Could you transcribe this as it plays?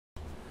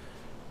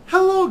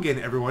Hello again,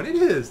 everyone. It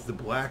is the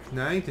Black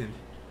Knight, and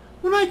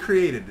when I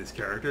created this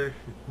character,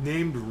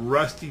 named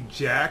Rusty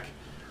Jack,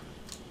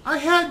 I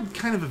had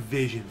kind of a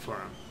vision for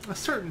him, a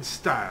certain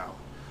style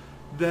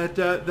that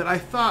I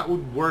thought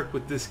would work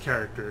with this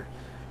character,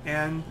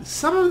 and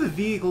some of the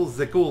vehicles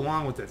that go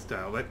along with that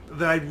style that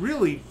I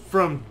really,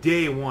 from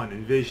day one,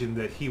 envisioned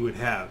that he would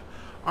have,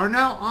 are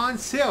now on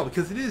sale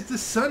because it is the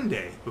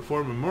Sunday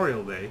before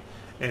Memorial Day.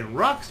 And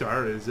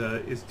Rockstar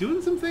is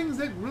doing some things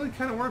that really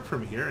kind of work for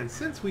me here. And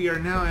since we are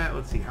now at,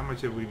 let's see, how much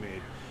have we made?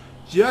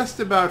 Just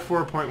about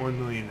 $4.1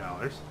 million.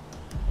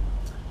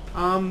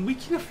 We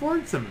can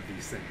afford some of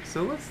these things.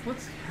 So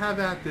let's have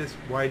at this.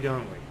 Why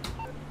don't we?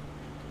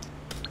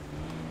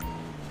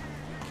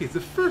 Okay, the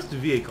first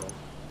vehicle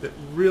that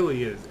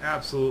really is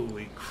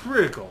absolutely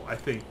critical, I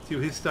think, to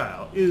his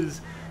style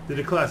is the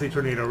Declasse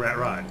Tornado Rat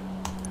Rod.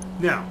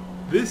 Now,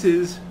 this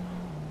is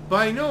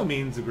by no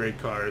means a great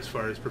car as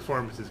far as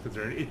performance is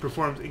concerned. It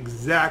performs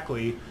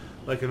exactly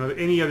like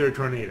any other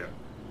Tornado.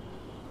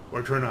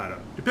 Or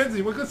Tornado. Depends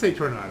on, well, let's say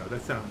Tornado.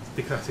 That sounds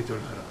Declasse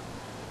Tornado.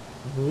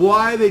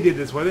 Why they did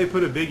this, why they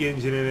put a big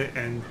engine in it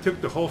and took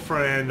the whole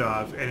front end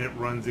off, and it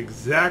runs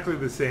exactly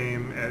the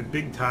same as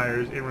big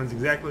tires. It runs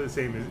exactly the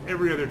same as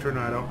every other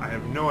Tornado. I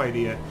have no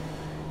idea.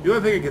 The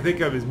only thing I can think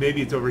of is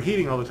maybe it's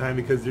overheating all the time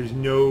because there's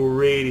no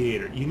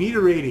radiator. You need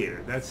a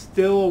radiator. That's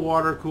still a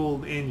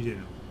water-cooled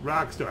engine.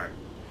 Rockstar.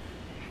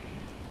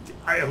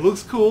 It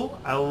looks cool,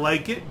 I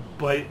like it,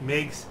 but it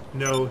makes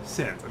no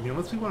sense. I mean,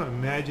 unless we want to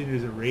imagine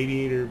there's a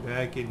radiator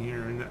back in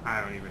here, and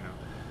I don't even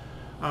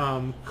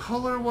know.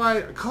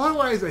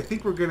 Color-wise, I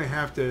think we're going to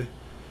have to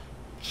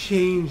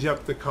change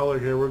up the color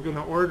here. We're going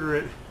to order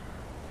it.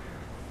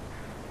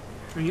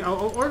 I mean,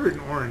 I'll order it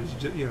in orange,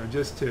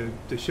 just to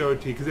show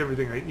it to you, because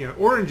everything,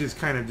 orange is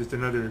kind of just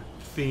another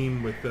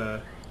theme with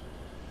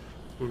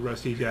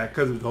Rusty Jack,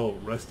 because of the whole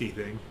Rusty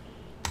thing.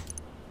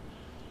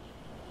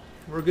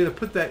 We're going to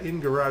put that in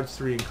Garage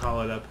 3 and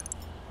call it up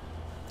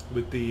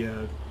with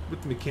the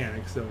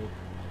mechanic. So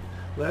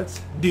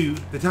let's do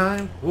the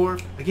time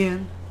warp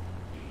again.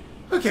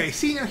 Okay,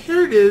 see, now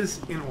here it is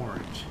in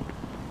orange.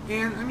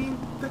 And, I mean,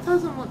 that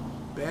doesn't look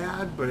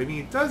bad, but, I mean,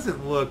 it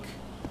doesn't look...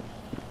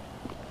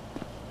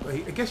 I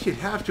guess you'd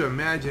have to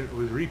imagine it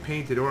was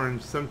repainted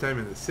orange sometime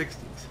in the 60s.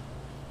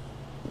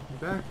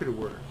 That could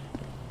work.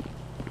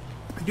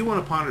 I do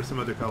want to ponder some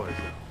other colors,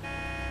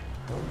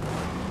 though.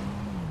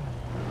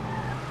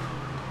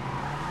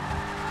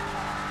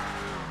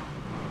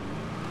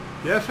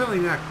 Definitely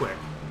not quick.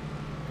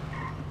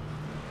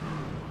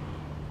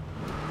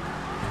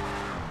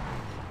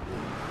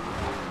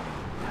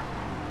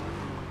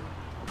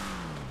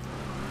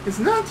 It's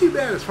not too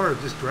bad as far as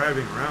just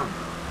driving around,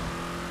 though.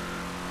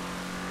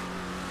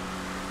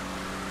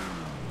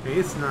 I mean,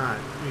 it's not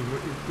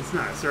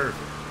surfing.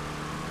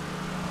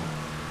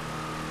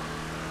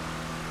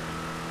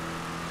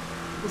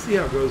 We'll see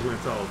how it goes when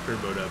it's all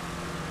turboed up.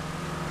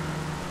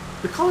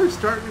 The color's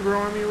starting to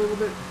grow on me a little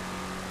bit.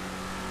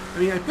 I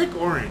mean, I pick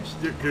orange.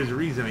 There's a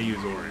reason I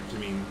use orange. I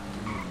mean,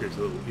 here's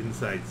a little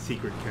inside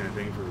secret kind of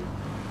thing for you.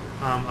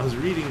 I was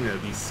reading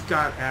the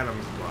Scott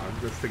Adams blog.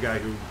 That's the guy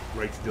who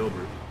writes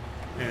Dilbert.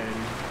 And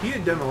he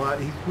had done a lot.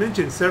 He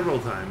mentioned several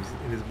times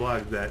in his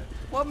blog that...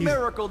 What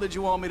miracle did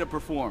you want me to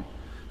perform?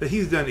 That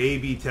he's done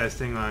A/B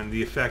testing on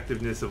the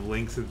effectiveness of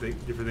links and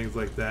different things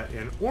like that.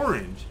 And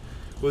orange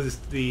was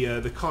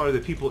the color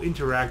that people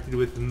interacted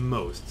with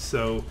most.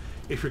 So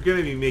if you're going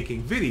to be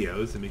making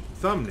videos and making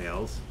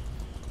thumbnails,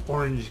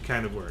 orange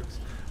kind of works.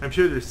 I'm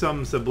sure there's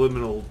some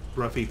subliminal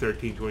Bruffy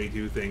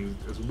 1322 things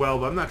as well,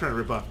 but I'm not trying to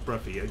rip off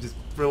Bruffy.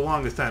 For the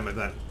longest time, I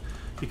thought,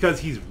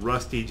 because he's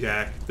Rusty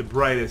Jack, the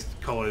brightest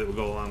color that would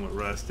go along with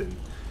Rust, and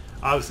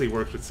obviously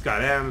works with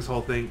Scott Adams'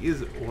 whole thing,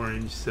 is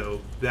orange, so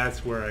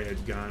that's where I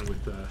had gone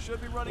with Should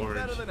be running orange.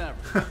 better than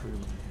ever.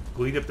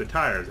 Clean up the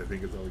tires, I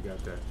think is all we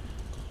got there.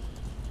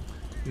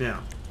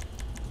 Now,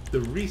 the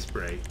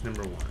respray,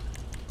 number 1.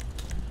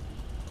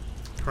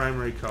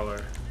 Primary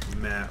color,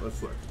 matte.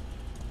 Let's look.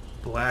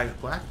 Black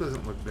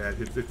doesn't look bad.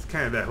 It's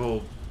kind of that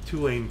whole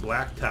two-lane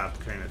blacktop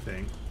kind of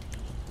thing.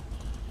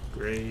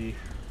 Gray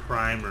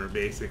primer,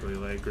 basically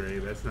light gray.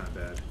 That's not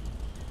bad.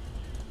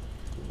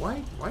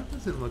 White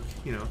doesn't look.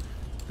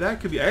 That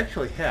could be. I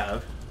actually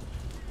have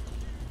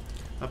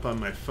up on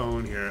my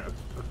phone here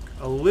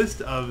a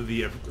list of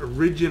the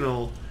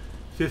original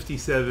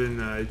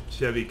 '57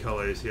 Chevy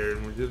colors here,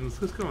 and we're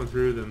just going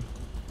through them.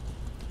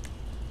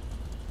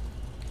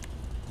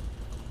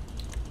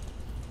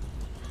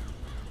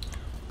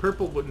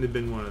 Purple wouldn't have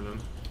been one of them.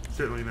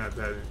 Certainly not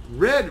that.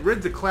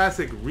 Red's a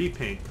classic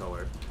repaint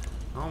color.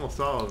 Almost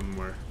all of them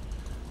were.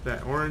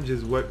 That orange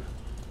is what...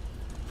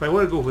 If I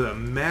want to go with a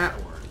matte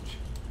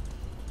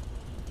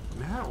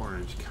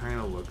orange kind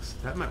of looks...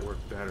 That might work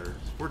better.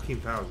 It's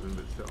 14,000,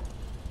 but still.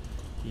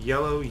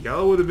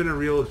 Yellow would have been a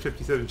real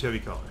 57 Chevy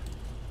color.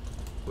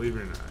 Believe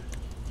it or not.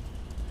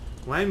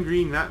 Lime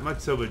green, not much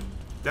so, but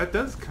that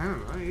does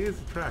kind of... It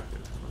is attractive.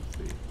 Let's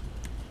see.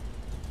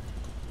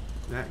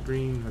 That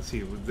green, let's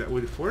see,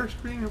 would forest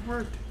green have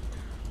worked?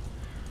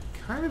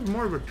 Kind of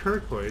more of a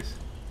turquoise.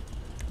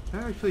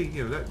 That actually,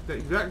 you know,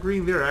 that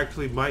green there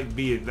actually might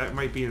be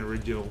an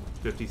original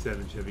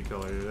 57 Chevy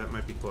color. That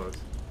might be close.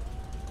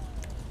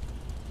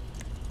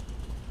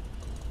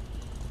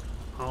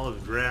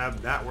 Olive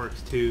drab, that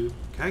works too.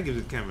 Kind of gives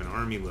it kind of an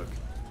army look.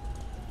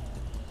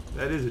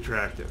 That is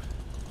attractive.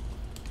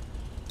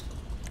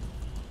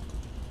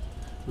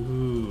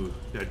 Ooh,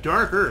 now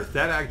dark earth,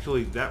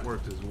 that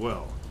works as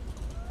well.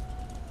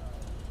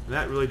 And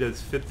that really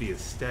does fit the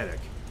aesthetic.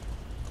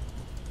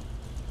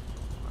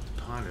 Let's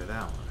ponder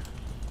that one.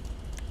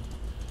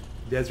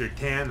 Desert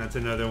tan, that's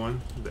another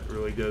one that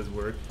really does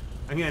work.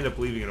 I'm gonna end up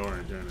leaving it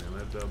orange, aren't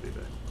I? That'll be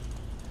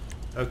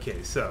that.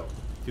 Okay, so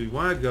do we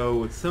want to go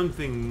with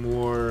something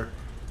more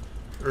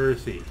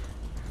earthy?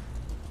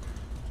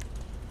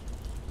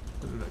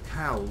 Something that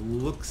kind of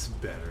looks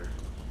better,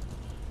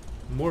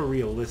 more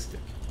realistic.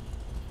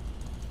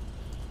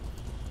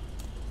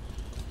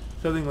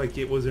 Something like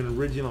it was an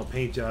original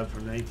paint job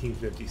from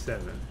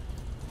 1957.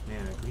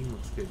 Man, that green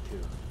looks good too.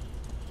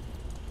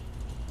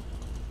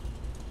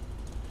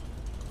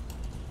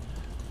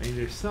 I mean,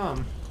 there's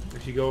some,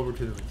 if you go over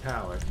to the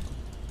metallic,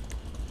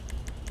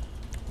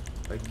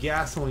 like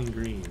gasoline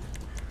green.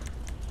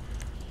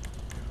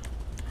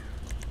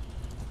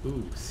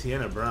 Ooh,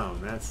 sienna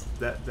brown. That's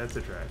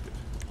attractive.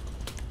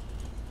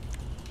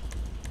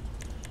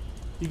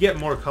 You get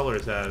more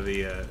colors out of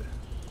the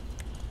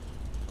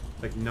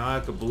like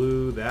Nautica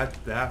blue.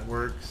 That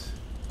works.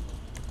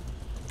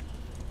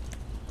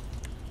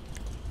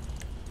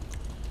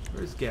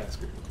 Where's gas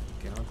green?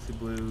 Galaxy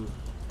blue.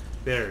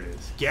 There it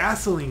is.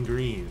 Gasoline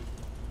green.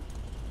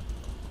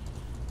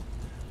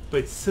 But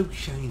it's so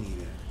shiny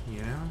there,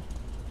 you know?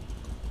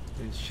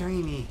 And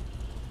shiny.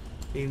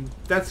 I mean,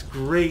 that's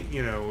great,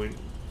 you know,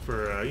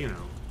 for you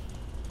know,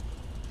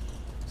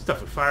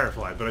 stuff with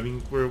Firefly. But I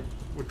mean, we're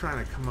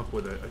trying to come up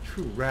with a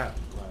true rat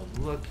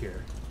look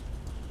here.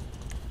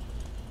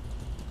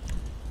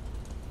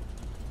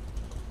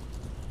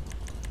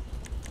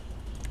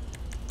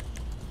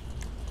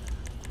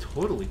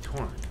 Totally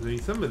torn. I mean,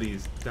 some of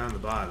these down the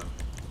bottom,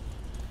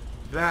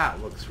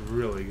 that looks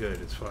really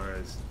good as far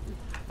as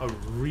a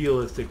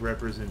realistic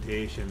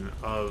representation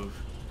of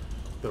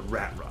the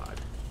rat rod.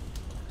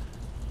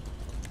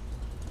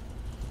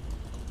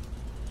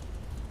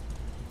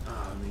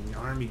 I mean,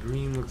 army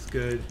green looks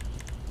good.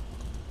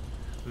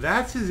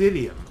 That's his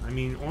idiom. I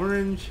mean,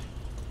 orange.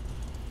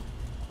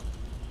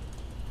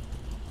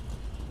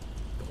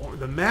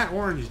 The matte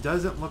orange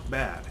doesn't look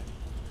bad.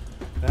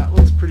 That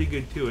looks pretty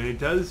good too, and it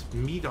does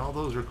meet all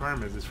those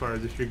requirements as far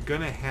as if you're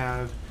gonna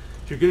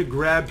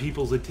grab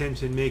people's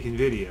attention making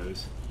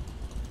videos.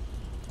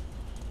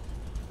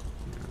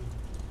 Yeah.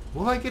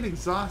 Will I get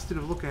exhausted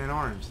of looking at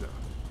orange though?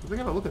 Because I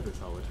gotta look at this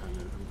all the time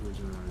that I'm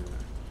cruising around in there.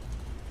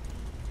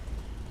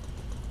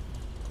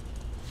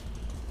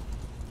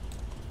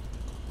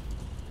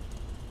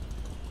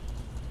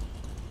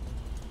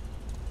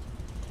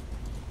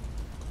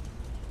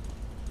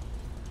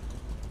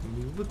 And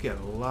we look at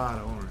a lot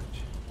of orange.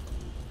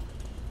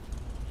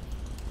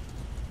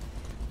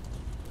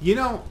 You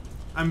know,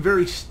 I'm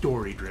very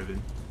story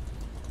driven,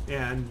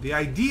 and the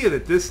idea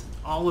that this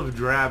olive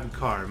drab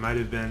car might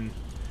have been,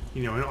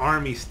 you know, an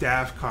army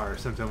staff car or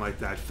something like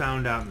that,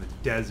 found out in the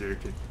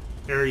desert at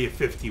Area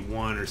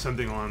 51 or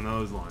something along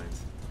those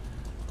lines,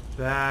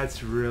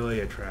 that's really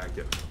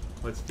attractive.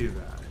 Let's do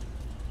that.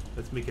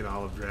 Let's make it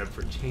olive drab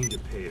for a change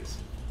of pace.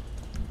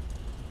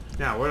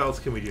 Now, what else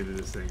can we do to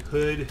this thing?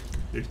 Hood.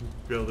 There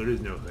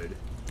is no hood.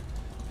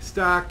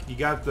 Stock, you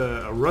got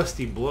a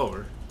rusty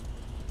blower.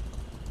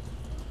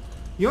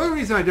 The only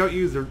reason I don't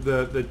use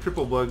the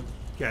triple bug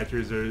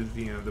catchers is,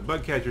 you know, the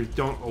bug catchers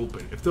don't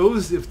open. If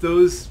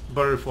those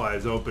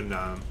butterflies opened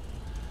on them,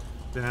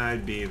 then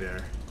I'd be there.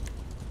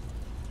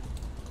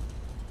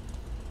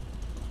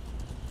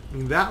 I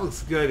mean, that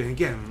looks good. And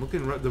again,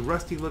 the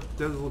rusty look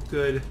does look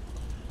good.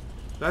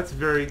 That's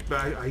very.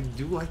 But I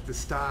do like the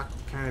stock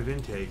kind of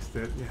intakes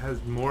that it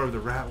has more of the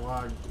rat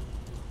rod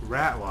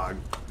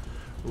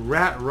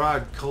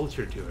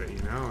culture to it.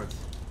 You know, it's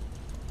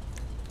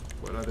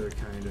what other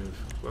kind of.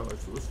 Well,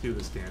 let's do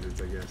the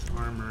standards, I guess.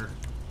 Armor.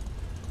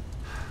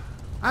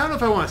 I don't know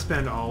if I want to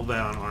spend all that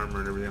on armor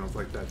and everything else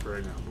like that for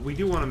right now, but we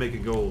do want to make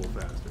it go a little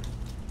faster.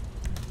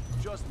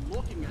 Just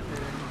looking at it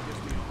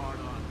gives me a hard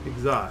on.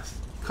 Exhaust.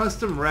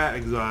 Custom rat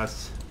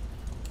exhausts.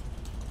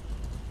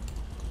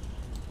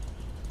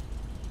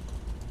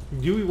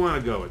 Do we want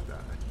to go with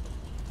that?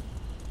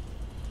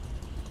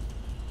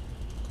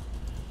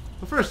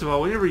 Well, first of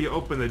all, whenever you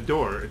open the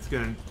door, it's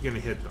gonna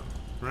hit them,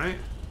 right?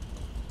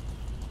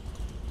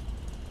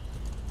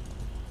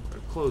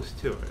 Close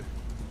to it.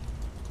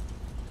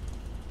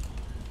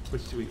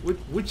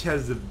 Which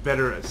has the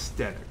better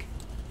aesthetic?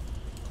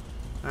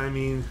 I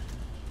mean,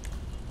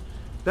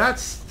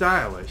 that's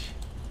stylish.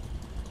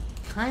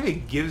 Kind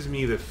of gives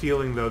me the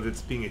feeling though that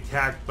it's being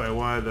attacked by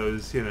one of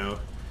those, you know,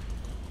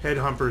 head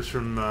humpers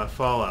from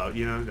Fallout.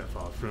 You know, not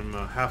Fallout, from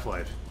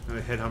Half-Life.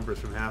 Head humpers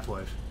from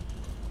Half-Life.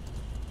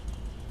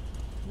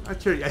 I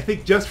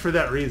think just for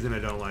that reason I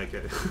don't like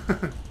it.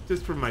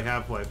 Just from my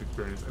Half-Life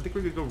experience. I think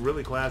we could go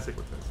really classic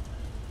with this.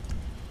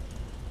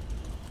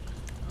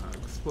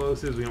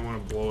 explosives. We don't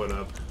want to blow it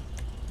up.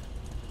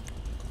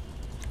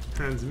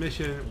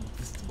 Transmission.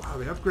 Wow,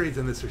 the upgrades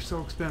on this are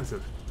so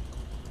expensive.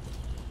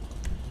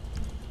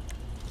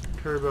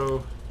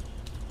 Turbo.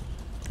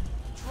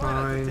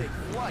 Fine.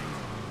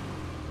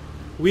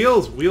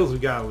 Wheels we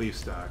gotta leave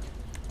stock.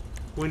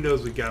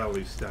 Windows we gotta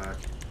leave stock.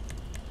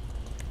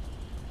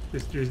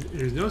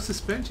 There's no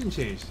suspension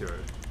change to it.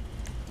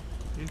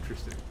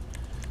 Interesting.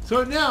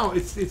 So now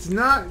it's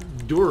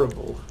not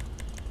durable.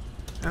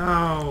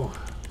 Oh,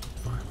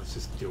 fine. Let's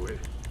just do it.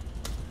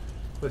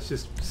 Let's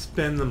just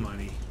spend the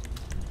money.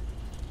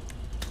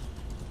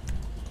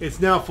 It's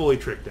now fully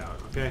tricked out.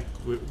 Okay,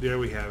 there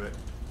we have it.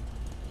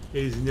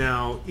 It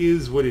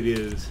is what it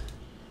is.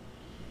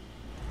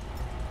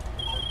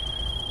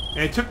 And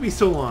it took me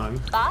so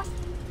long. Boss?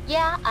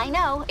 Yeah, I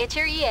know. It's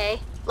your EA.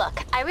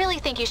 Look, I really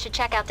think you should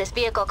check out this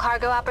vehicle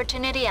cargo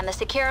opportunity and the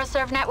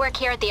SecuroServe network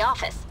here at the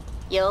office.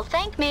 You'll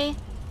thank me.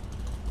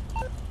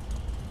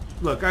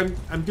 Look,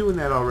 I'm doing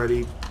that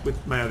already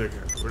with my other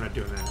character. We're not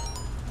doing that.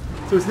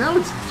 So it's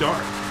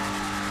dark.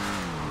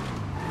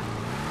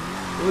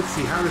 So let's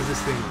see, how does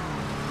this thing work?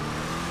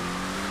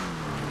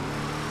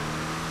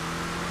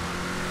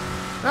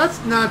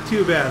 That's not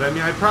too bad. I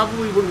mean, I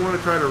probably wouldn't want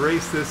to try to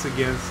race this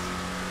against,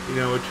 you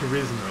know, a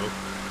Turismo.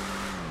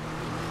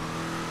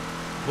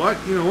 But,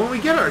 you know, when we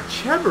get our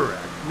Cheburek,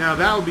 now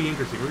that'll be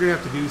interesting. We're going to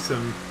have to do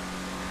some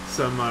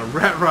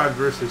Rat Rod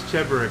versus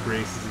Cheburek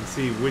races and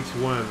see which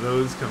one of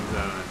those comes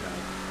out on top.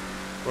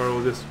 Or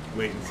we'll just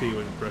wait and see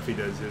when Bruffy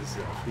does his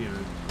stuff, you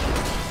know.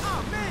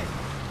 Oh, man.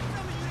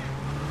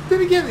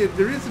 Then again,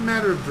 there is a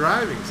matter of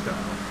driving style.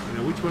 You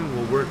know, which one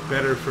will work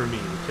better for me,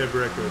 the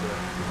Cheburek or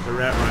the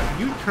Rat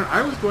Rod?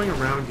 I was going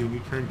around you, you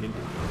turned into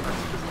me.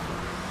 That's just fun.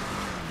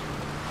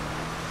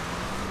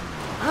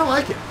 I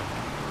like it.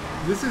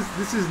 This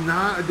is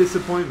not a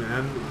disappointment,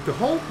 and the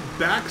whole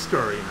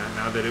backstory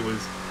now that it was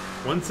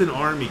once an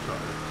army car.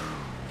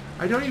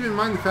 I don't even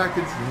mind the fact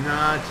it's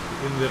not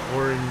in the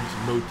orange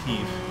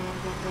motif.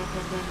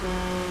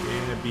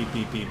 Yeah, beep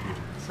beep beep.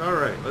 It's all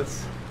right.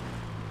 Let's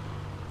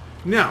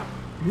now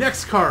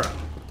next car up,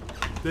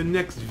 the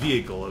next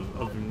vehicle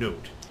of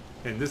note,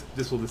 and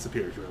this will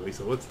disappear shortly.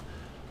 So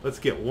let's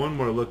get one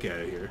more look at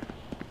it here.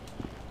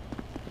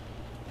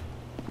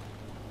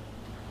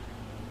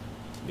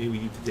 Maybe we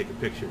need to take a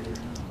picture here.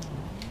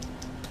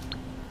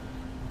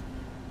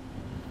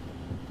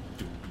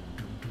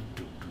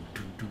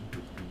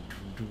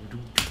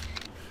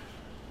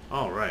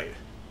 All right,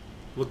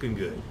 looking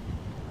good.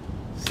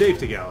 Save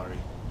to gallery.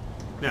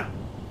 Now,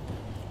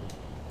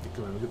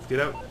 come on, let's get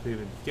out.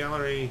 Save in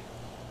gallery.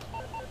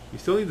 You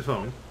still need the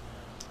phone.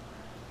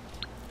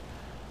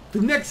 The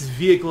next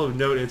vehicle of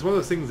note, it's one of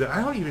those things that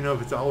I don't even know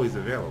if it's always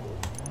available.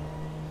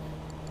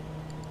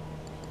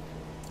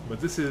 But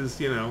this is,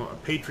 you know, a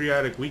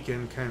patriotic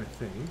weekend kind of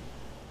thing.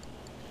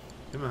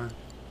 Come on.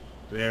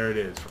 There it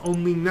is. For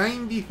only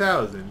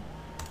 90,000,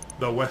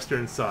 the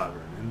Western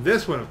Sovereign. And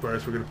this one, of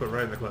course, we're going to put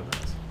right in the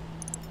clubhouse.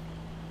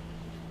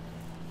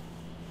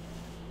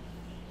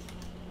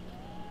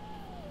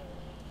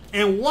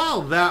 And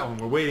while that one,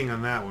 we're waiting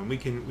on that one, we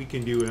can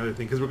do another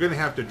thing, because we're going to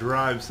have to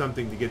drive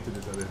something to get to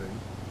this other thing.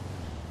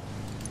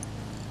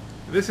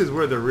 This is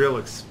where the real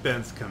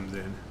expense comes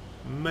in.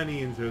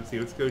 Money, and so let's see,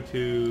 let's go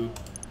to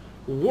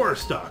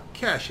Warstock,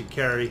 cash and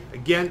carry.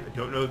 Again, I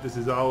don't know if this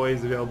is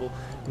always available.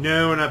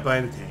 No, we're not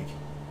buying the tank.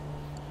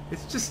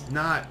 It's just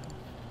not.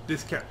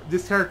 This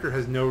character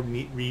has no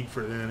need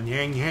for them.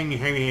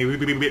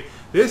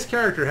 This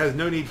character has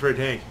no need for a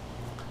tank.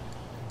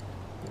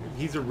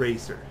 He's a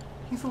racer.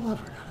 He's a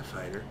lover, not a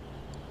fighter.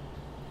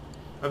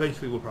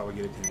 Eventually, we'll probably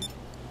get a tank.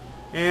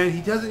 And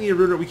he doesn't need a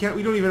ruiner. We don't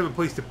even have a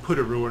place to put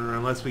a ruiner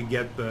unless we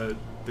get the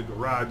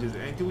garages.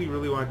 And do we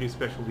really want to do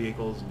special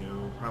vehicles?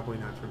 No, probably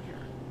not from here.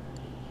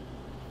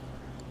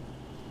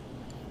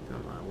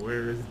 Come on,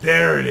 where is...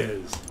 There it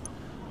is!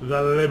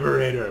 The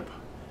Liberator.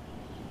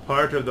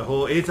 Part of the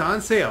whole... It's on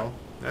sale.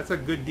 That's a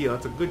good deal.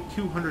 That's a good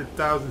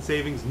 200,000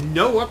 savings.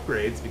 No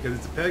upgrades, because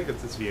it's a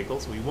Pegasus vehicle,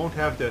 so we won't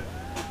have to,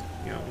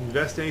 you know,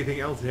 invest anything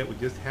else in it. We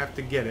just have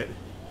to get it.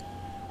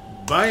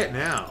 Buy it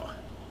now.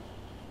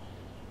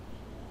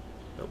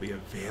 They'll be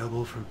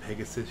available from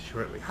Pegasus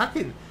shortly. How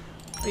can...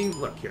 I mean,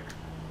 look here.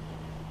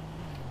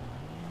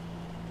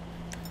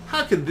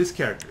 How can this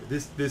character,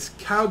 this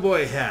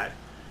cowboy hat...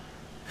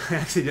 I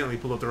accidentally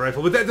pulled up the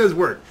rifle, but that does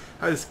work.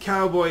 How this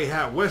cowboy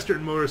hat,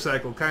 Western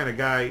motorcycle kind of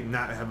guy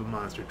not have a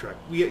monster truck?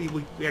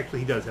 Actually,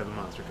 he does have a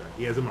monster truck.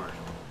 He has a Marshall.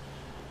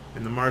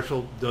 And the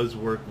Marshall does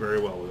work very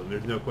well with him.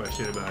 There's no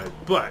question about it.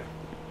 But...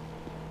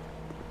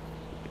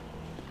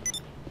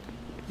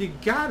 you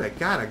gotta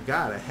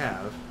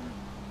have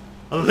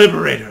a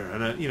Liberator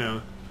and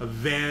a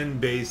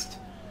van-based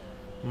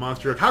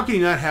monster truck. How can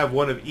you not have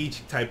one of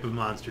each type of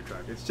monster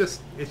truck? It's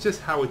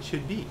just how it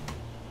should be.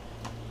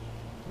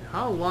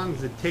 How long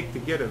does it take to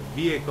get a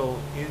vehicle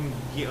in?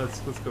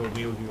 Let's go.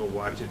 Maybe we can go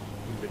watch it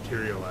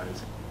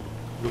materialize.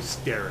 Go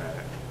stare at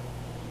it.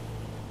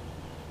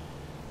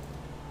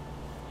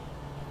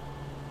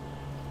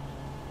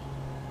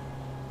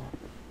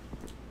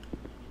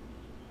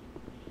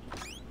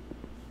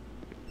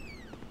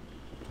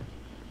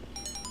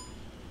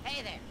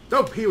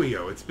 Oh, here we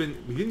go.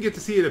 We didn't get to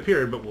see it up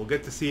here, but we'll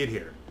get to see it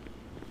here.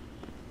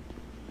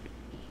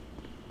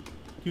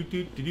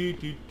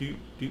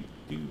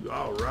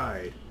 All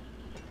right.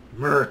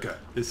 America.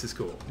 This is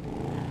cool.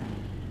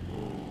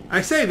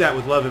 I say that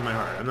with love in my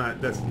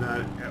heart. That's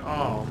not at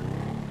all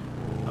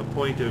a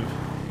point of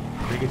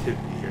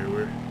negativity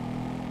here.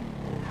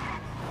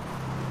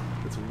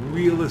 Let's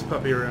wheel this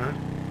puppy around.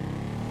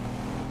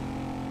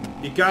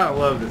 You gotta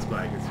love this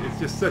bike. It's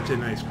just such a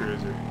nice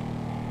cruiser.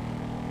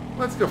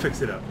 Let's go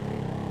fix it up.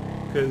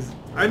 Because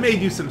I may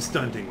do some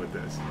stunting with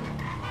this.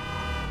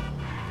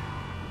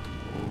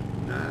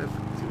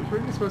 Where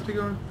are we supposed to be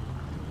going?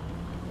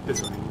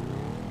 This way.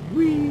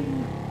 Whee!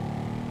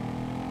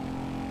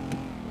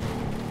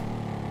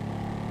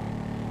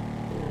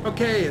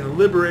 Okay, and the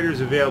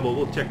Liberator's available.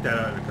 We'll check that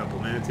out in a couple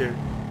minutes here.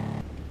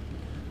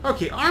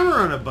 Okay, armor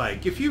on a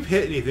bike. If you've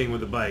hit anything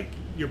with a bike,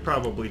 you're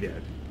probably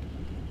dead.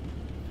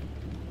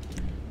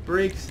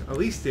 Brakes, at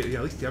least the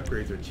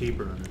upgrades are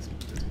cheaper on this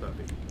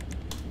puppy.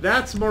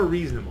 That's more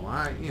reasonable.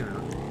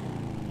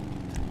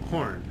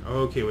 Horn.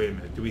 Okay, wait a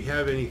minute. Do we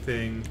have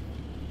anything?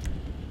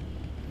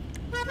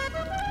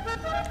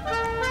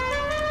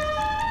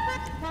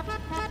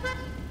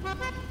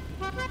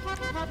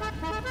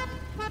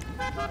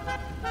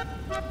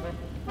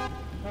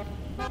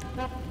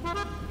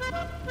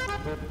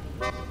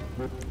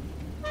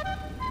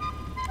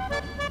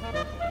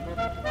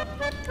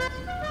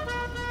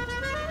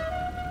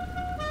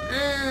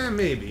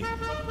 Maybe.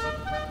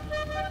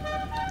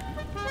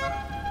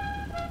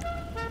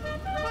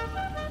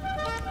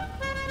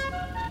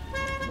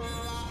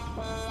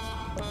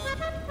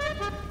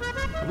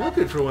 I'm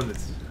looking for one that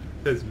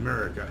says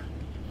America.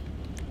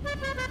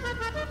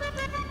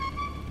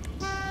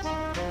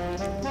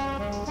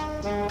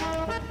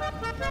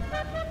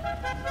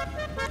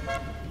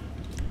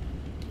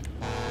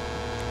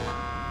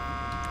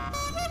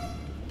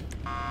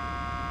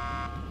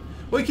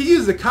 Well, you could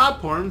use the cop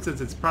horn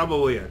since it's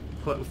probably a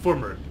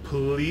former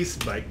police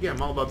bike. Yeah,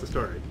 I'm all about the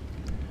story.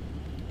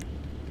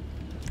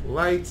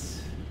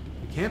 Lights.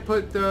 You can't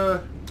put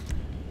lowrider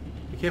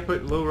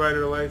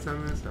lights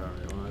on this. All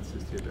right, well that's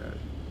just too bad.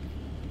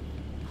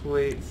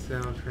 Plate,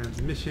 sound,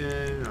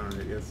 transmission. All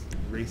right, let's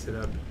race it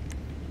up.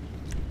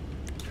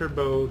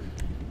 Turbo.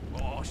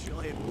 Oh,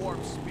 she'll hit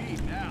warp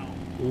speed now.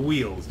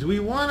 Wheels. Do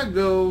we want to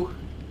go?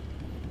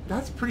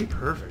 That's pretty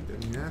perfect. I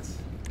mean, that's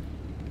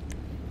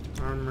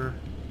armor.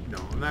 No,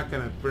 we're not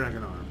gonna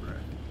armor it.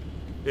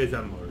 It's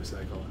a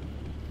motorcycle.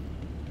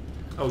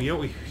 Oh, you know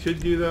what we should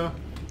do though?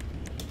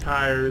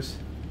 Tires.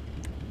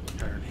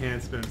 Tire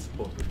enhancements.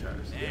 Bulletproof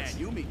tires. Man, Yes.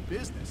 you mean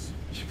business.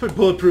 You should put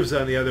bulletproofs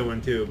on the other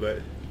one too,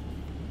 but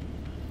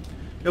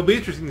it'll be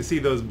interesting to see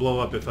those blow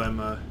up if I'm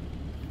I'm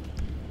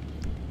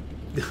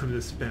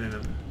just spinning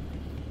them.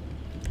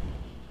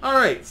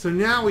 Alright, so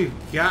now we've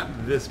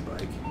got this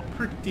bike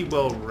pretty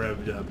well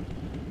revved up.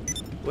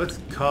 Let's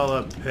call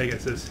up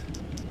Pegasus.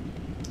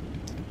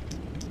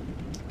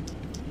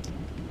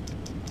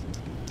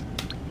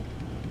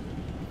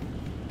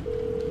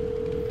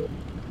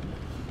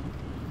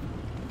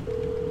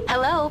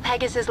 Hello,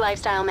 Pegasus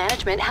Lifestyle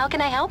Management. How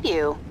can I help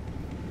you?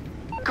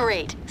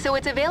 Great. So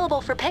it's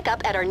available for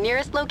pickup at our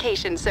nearest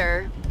location,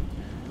 sir.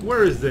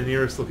 Where is the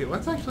nearest location? Well,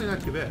 that's actually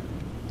not too bad.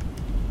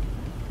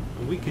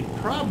 We could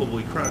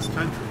probably cross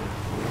country.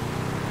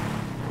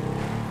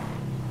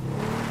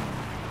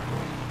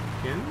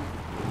 Can we?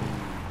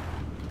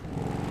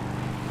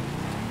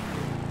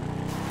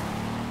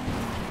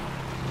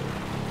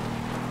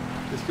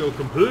 Just go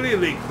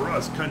completely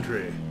cross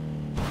country.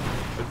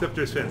 Except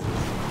there's fences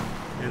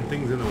and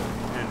things in the way.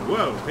 And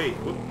whoa, hey,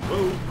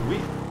 whoa,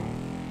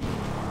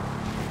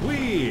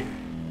 wee!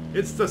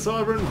 It's the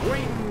Sovereign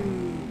Wing!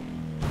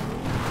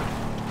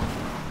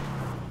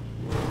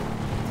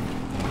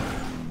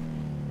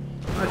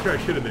 I'm not sure I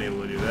should have been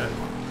able to do that.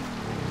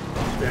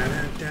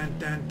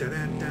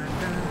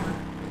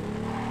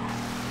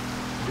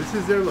 This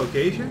is their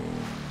location?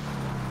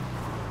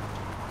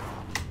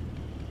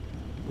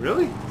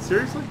 Really?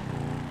 Seriously?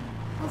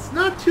 Well, it's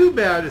not too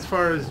bad as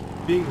far as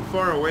being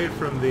far away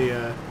from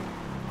the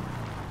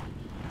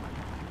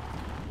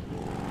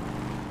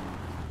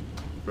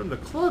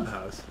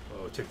clubhouse.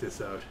 Oh, check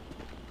this out.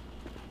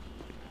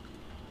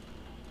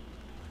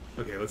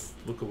 Okay, let's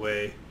look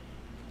away.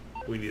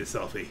 We need a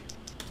selfie.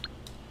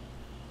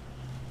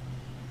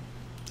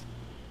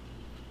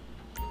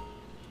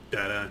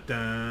 Da da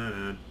da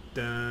da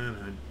da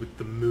with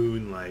the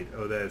moonlight.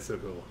 Oh, that is so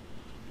cool.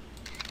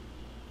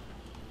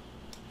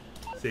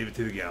 Save it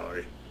to the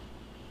gallery.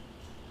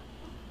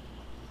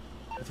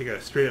 I take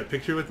a straight up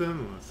picture with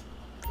them.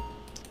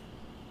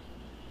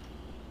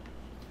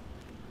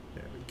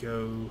 There we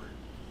go.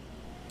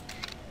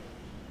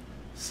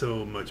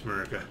 So much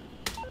America.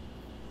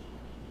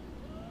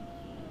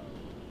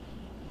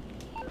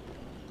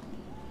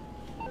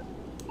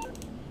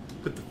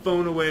 Put the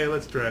phone away.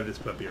 Let's drive this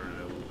puppy around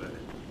a little bit.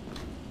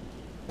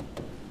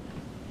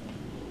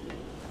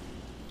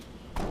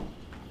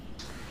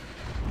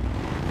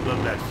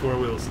 Love that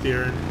four-wheel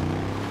steering.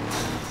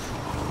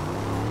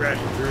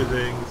 Crashing through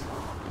things.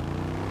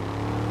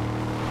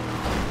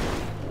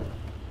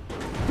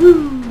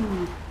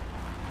 Woo!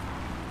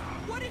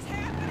 What is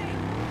happening?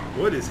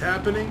 What is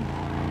happening?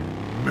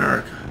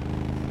 America.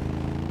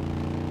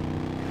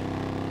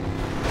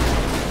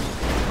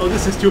 Oh,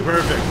 this is too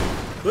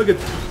perfect. Look at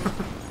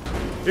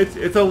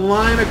it's a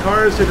line of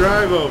cars to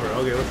drive over.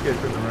 Okay, let's get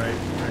from the right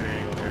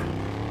angle here.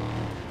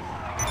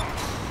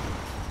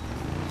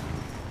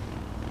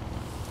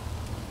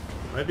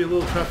 Might be a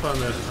little tough on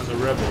the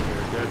Rebel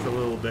here. That's a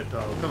little bit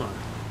tall. Come on.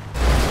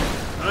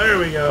 Oh, there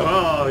we go.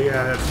 Oh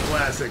yeah, that's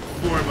classic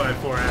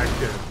 4x4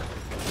 action.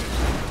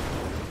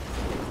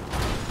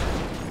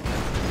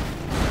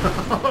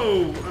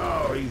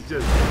 Oh, he's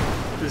just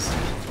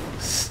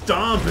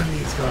stomping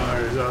these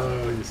cars.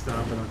 Oh, he's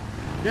stomping them.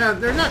 Yeah,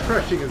 they're not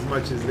crushing as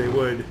much as they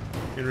would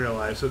in real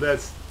life, so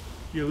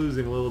you're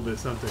losing a little bit of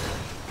something.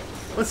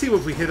 Let's see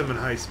if we hit them in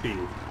high speed.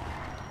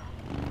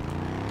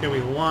 Can we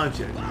launch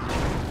it?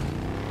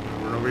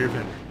 Run over your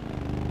fender.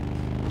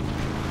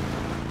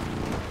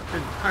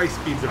 And high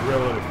speed's a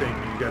relative thing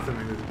when you've got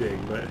something this big,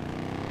 but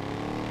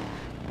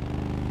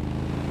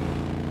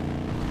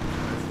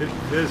let's hit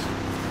this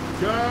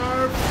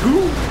car.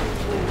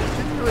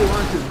 Didn't really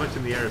launch as much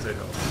in the air as I'd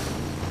hoped.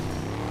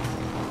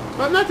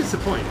 But I'm not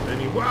disappointed. I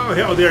mean, wow,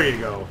 hell, there you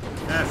go.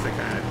 That's the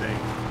kind of thing.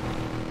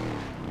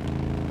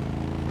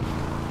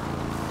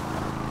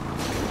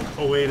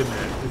 Oh, wait a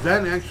minute. Is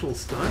that an actual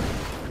stunt?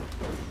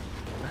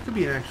 That could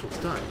be an actual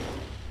stunt.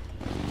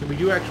 Can we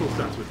do actual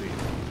stunts with these?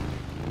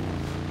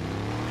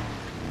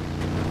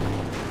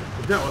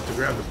 If not, we'll have to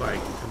grab the bike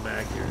and come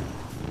back here.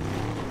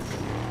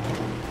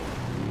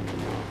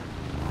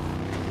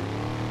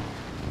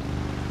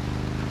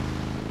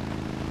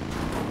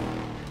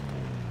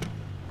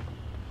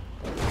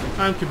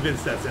 I'm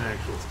convinced that's an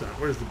actual stunt.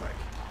 Where's the bike?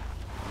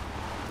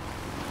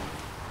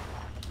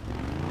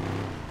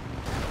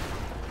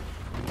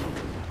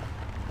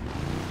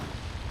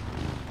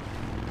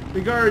 The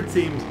guard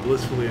seems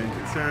blissfully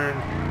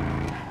unconcerned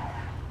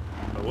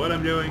about what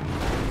I'm doing.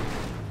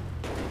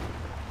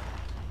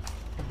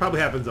 Probably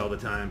happens all the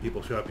time.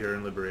 People show up here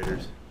in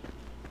Liberators.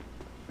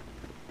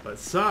 But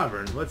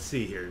Sovereign, let's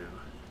see here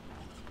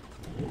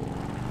now.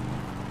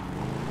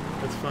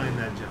 Let's find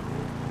that jump.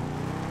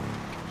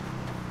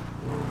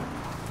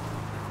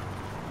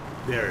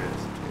 There it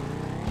is.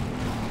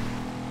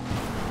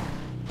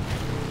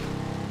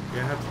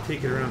 Gonna have to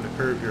take it around the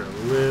curve here a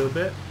little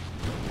bit.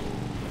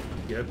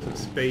 Get up to the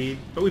speed.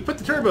 But we put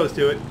the turbos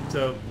to it,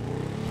 so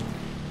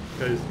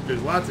because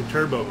there's lots of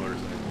turbo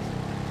motorcycles.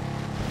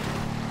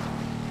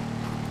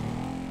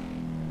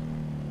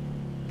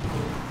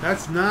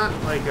 That's not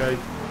like a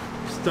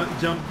stunt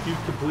jump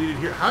you've completed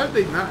here. How did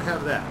they not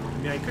have that? I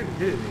mean, I couldn't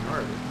hit it any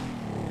harder.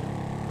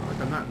 Like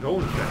I'm not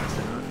going fast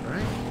enough,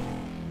 right?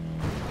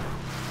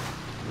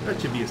 That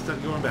should be a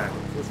stunt going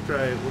backwards. Let's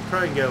try it. We'll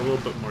try and get a little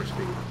bit more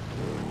speed.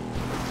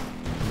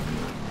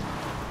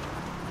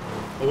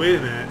 Oh, wait a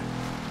minute.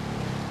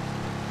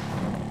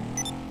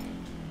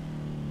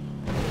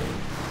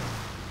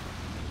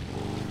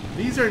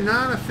 These are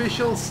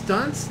non-official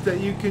stunts that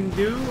you can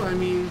do? I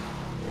mean...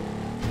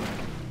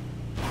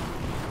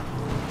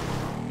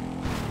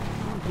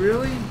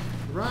 Really?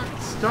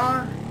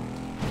 Rockstar?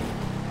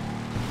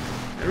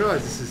 I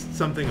realize this is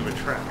something of a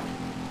track.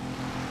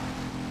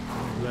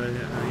 But, you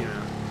know...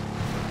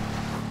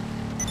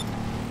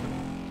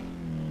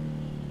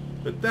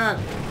 But that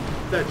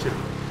should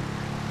work.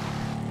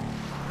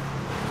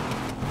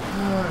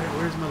 Alright,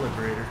 where's my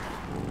Liberator?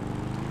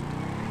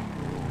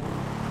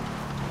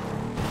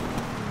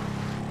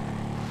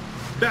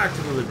 Back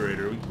to the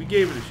Liberator. We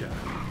gave it a shot.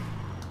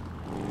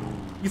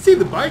 You can see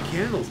the bike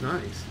handles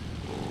nice.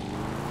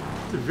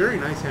 It's a very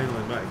nice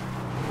handling bike.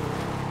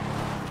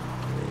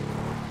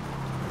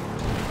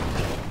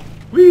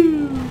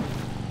 Woo!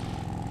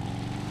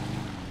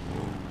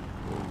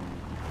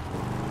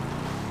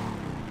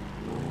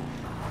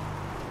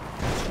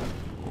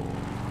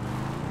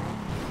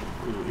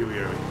 Ooh, here we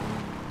are.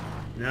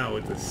 Now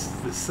with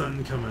the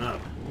sun coming up.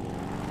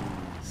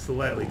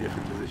 Slightly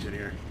different position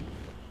here.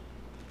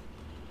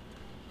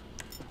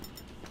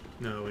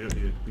 No, we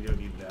don't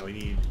need that. We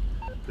need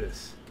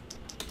this.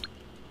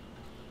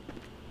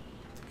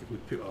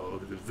 Oh,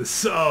 look at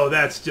this. Oh,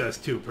 that's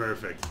just too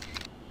perfect.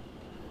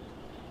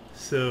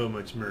 So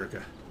much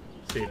America.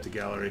 Save to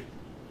gallery.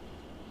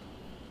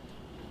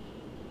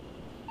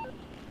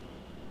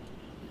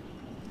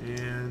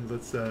 And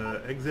let's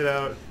exit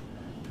out,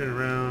 turn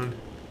around,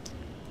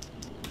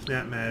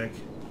 Snapmatic,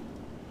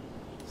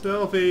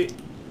 selfie.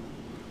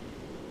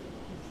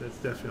 That's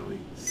definitely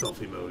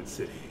selfie mode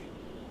city.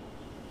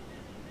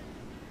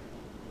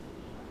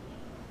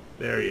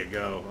 There you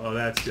go. Oh,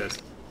 that's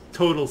just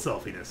total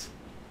selfiness.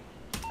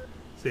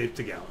 Save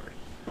to gallery.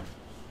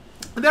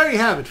 And there you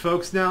have it,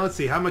 folks. Now let's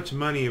see, how much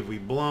money have we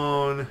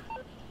blown?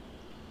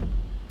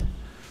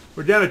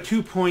 We're down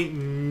to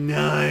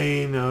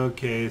 2.9.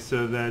 Okay,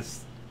 so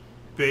that's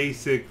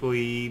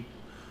basically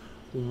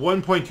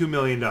 $1.2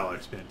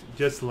 million spent,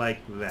 just like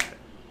that.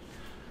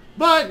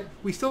 But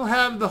we still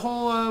have the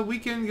whole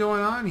weekend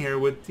going on here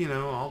with, you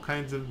know, all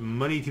kinds of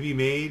money to be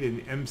made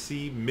and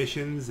MC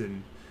missions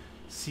and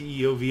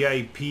CEO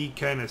VIP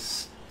kind of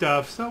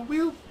stuff, so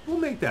we'll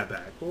make that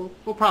back. We'll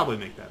probably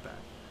make that back.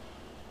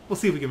 We'll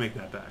see if we can make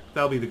that back.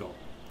 That'll be the goal.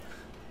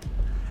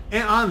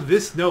 And on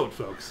this note,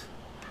 folks,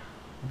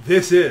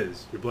 this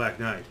is your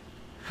Black Knight.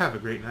 Have a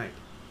great night.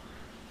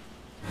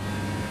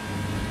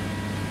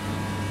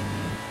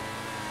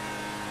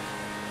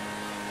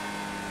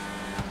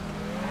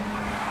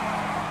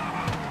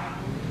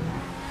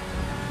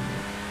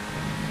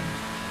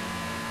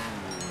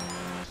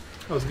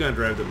 I was gonna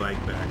drive the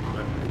bike back,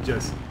 but I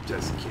just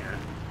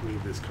can't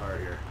leave this car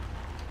here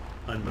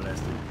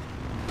unmolested.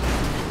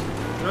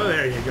 Oh,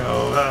 there you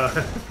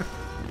go.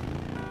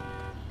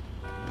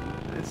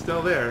 It's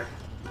still there.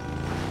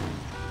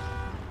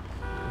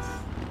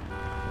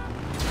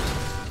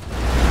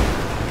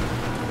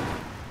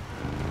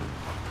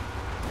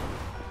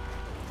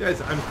 Guys,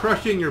 I'm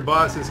crushing your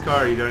boss's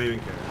car. You don't even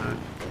care, huh?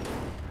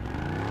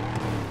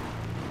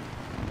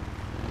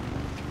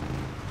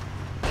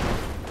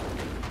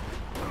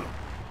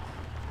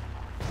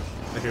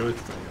 Here,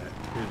 let's try that.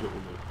 Here's what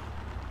we'll do.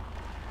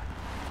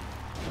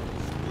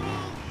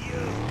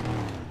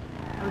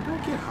 Oh,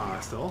 don't get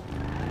hostile.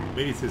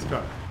 Maybe it's his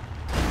car.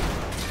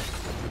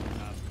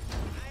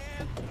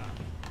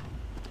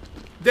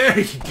 There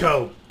you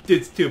go.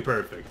 It's too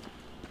perfect.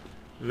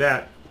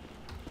 That.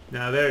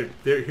 Now there.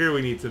 Here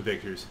we need some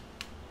pictures.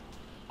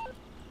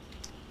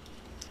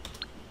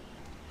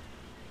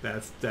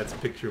 That's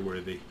picture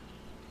worthy.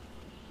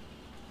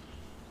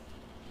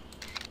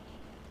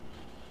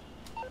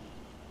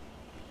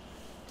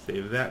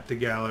 Save that to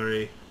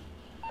gallery.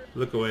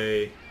 Look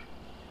away.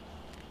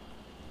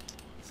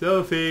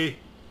 Selfie.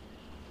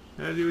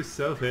 How to do a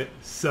selfie?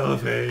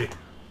 Selfie.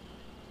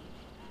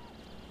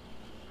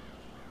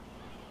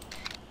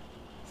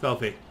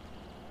 Selfie.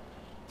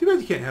 Too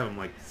bad you can't have him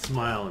like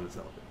smile in the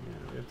selfie.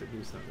 Yeah, we have to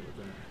do something with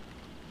that.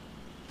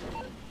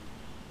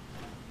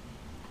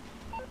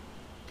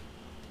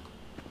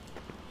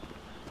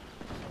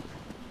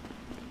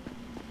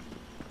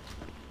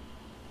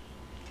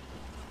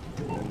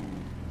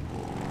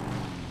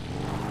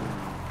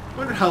 I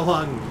wonder how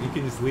long you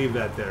can just leave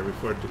that there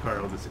before the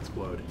car will just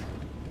explode.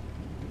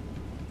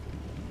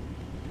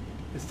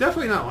 It's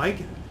definitely not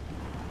like it.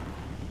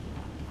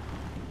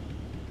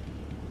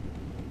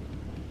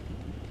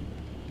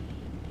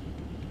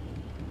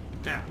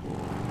 Yeah.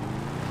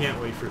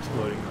 Can't wait for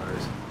exploding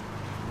cars.